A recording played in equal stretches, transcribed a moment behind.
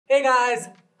Hey guys,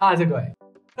 how's it going?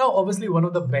 Now, obviously, one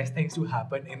of the best things to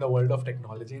happen in the world of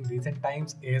technology in recent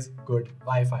times is good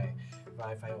Wi-Fi.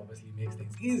 Wi-Fi obviously makes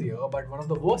things easier, but one of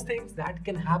the worst things that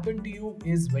can happen to you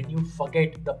is when you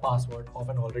forget the password of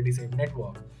an already saved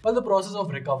network. Well, the process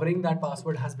of recovering that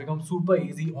password has become super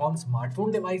easy on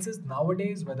smartphone devices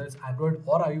nowadays, whether it's Android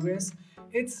or iOS.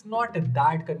 It's not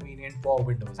that convenient for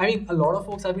Windows. I mean, a lot of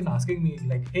folks have been asking me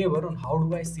like, hey Varun, how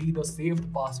do I see the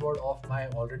saved password of my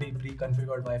already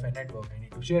pre-configured Wi-Fi network? I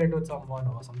need to share it with someone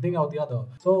or something or the other.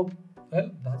 So, well,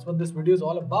 that's what this video is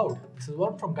all about. This is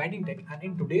Varun from Guiding Tech, and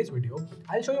in today's video,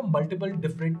 I'll show you multiple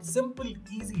different simple,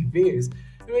 easy ways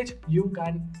in which you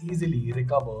can easily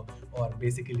recover or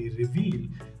basically reveal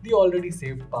the already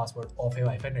saved password of a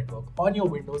Wi-Fi network on your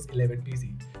Windows 11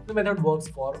 PC. The method works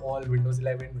for all Windows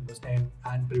 11, Windows 10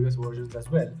 and previous versions as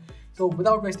well. So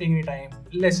without wasting any time,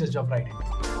 let's just jump right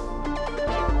in.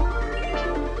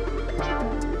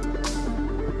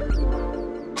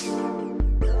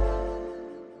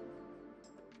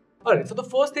 Alright, so the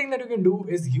first thing that you can do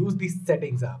is use the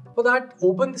settings app. For that,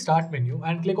 open the start menu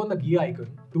and click on the gear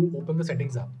icon to open the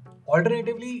settings app.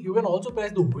 Alternatively, you can also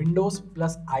press the Windows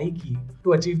plus I key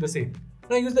to achieve the same.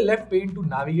 Now use the left pane to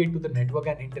navigate to the Network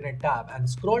and Internet tab and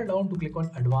scroll down to click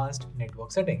on Advanced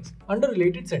Network Settings. Under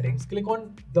Related Settings, click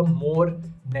on the More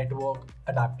Network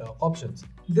Adapter options.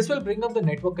 This will bring up the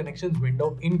Network Connections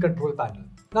window in Control Panel.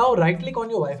 Now right-click on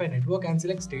your Wi-Fi network and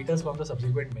select Status from the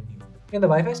subsequent menu. In the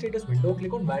Wi-Fi status window,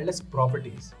 click on Wireless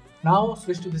Properties. Now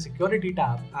switch to the Security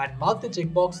tab and mark the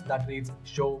checkbox that reads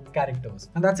Show Characters.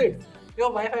 And that's it. Your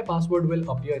Wi-Fi password will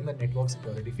appear in the network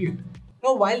security field.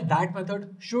 Now, while that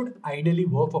method should ideally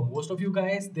work for most of you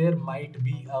guys, there might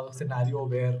be a scenario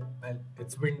where, well,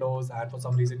 it's Windows and for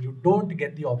some reason you don't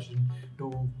get the option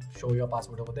to show your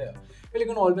password over there. Well, you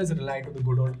can always rely to the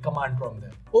good old command prompt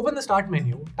there. Open the Start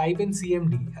menu, type in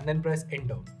CMD and then press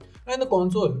Enter. Now in the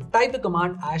console, type the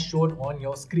command as shown on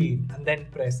your screen and then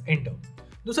press Enter.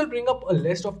 This will bring up a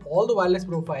list of all the wireless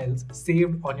profiles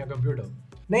saved on your computer.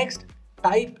 Next,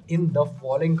 type in the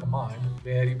following command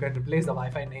where you can replace the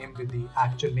Wi-Fi name with the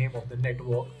actual name of the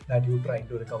network that you're trying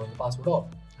to recover the password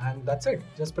of. And that's it.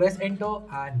 Just press enter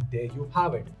and there you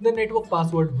have it. The network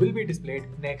password will be displayed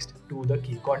next to the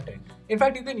key content. In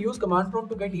fact, you can use command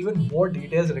prompt to get even more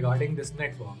details regarding this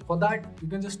network. For that, you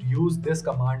can just use this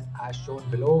command as shown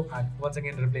below and once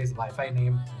again replace Wi-Fi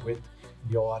name with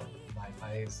your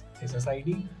Wi-Fi's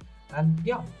SSID. And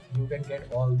yeah, you can get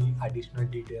all the additional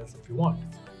details if you want.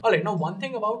 Alright, now one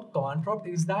thing about command prompt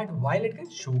is that while it can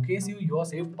showcase you your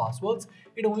saved passwords,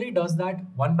 it only does that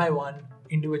one by one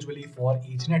individually for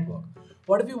each network.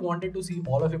 What if you wanted to see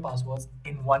all of your passwords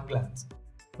in one glance?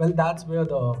 Well, that's where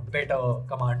the better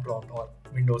command prompt or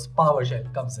Windows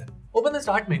PowerShell comes in. Open the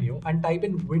Start menu and type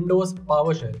in Windows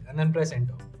PowerShell and then press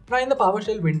enter. Now in the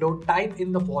PowerShell window, type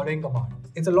in the following command.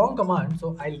 It's a long command,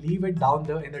 so I'll leave it down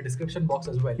there in the description box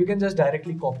as well. You can just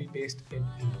directly copy paste it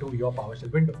into your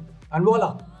PowerShell window. And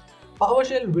voila!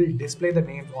 PowerShell will display the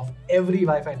names of every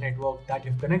Wi-Fi network that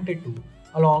you've connected to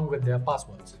along with their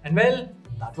passwords. And well,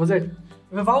 that was it.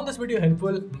 If you found this video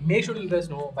helpful, make sure to let us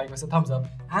know by giving us a thumbs up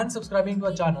and subscribing to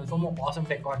our channel for more awesome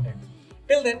tech content.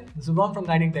 Till then, this is Ron from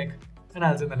Guiding Tech and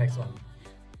I'll see you in the next one.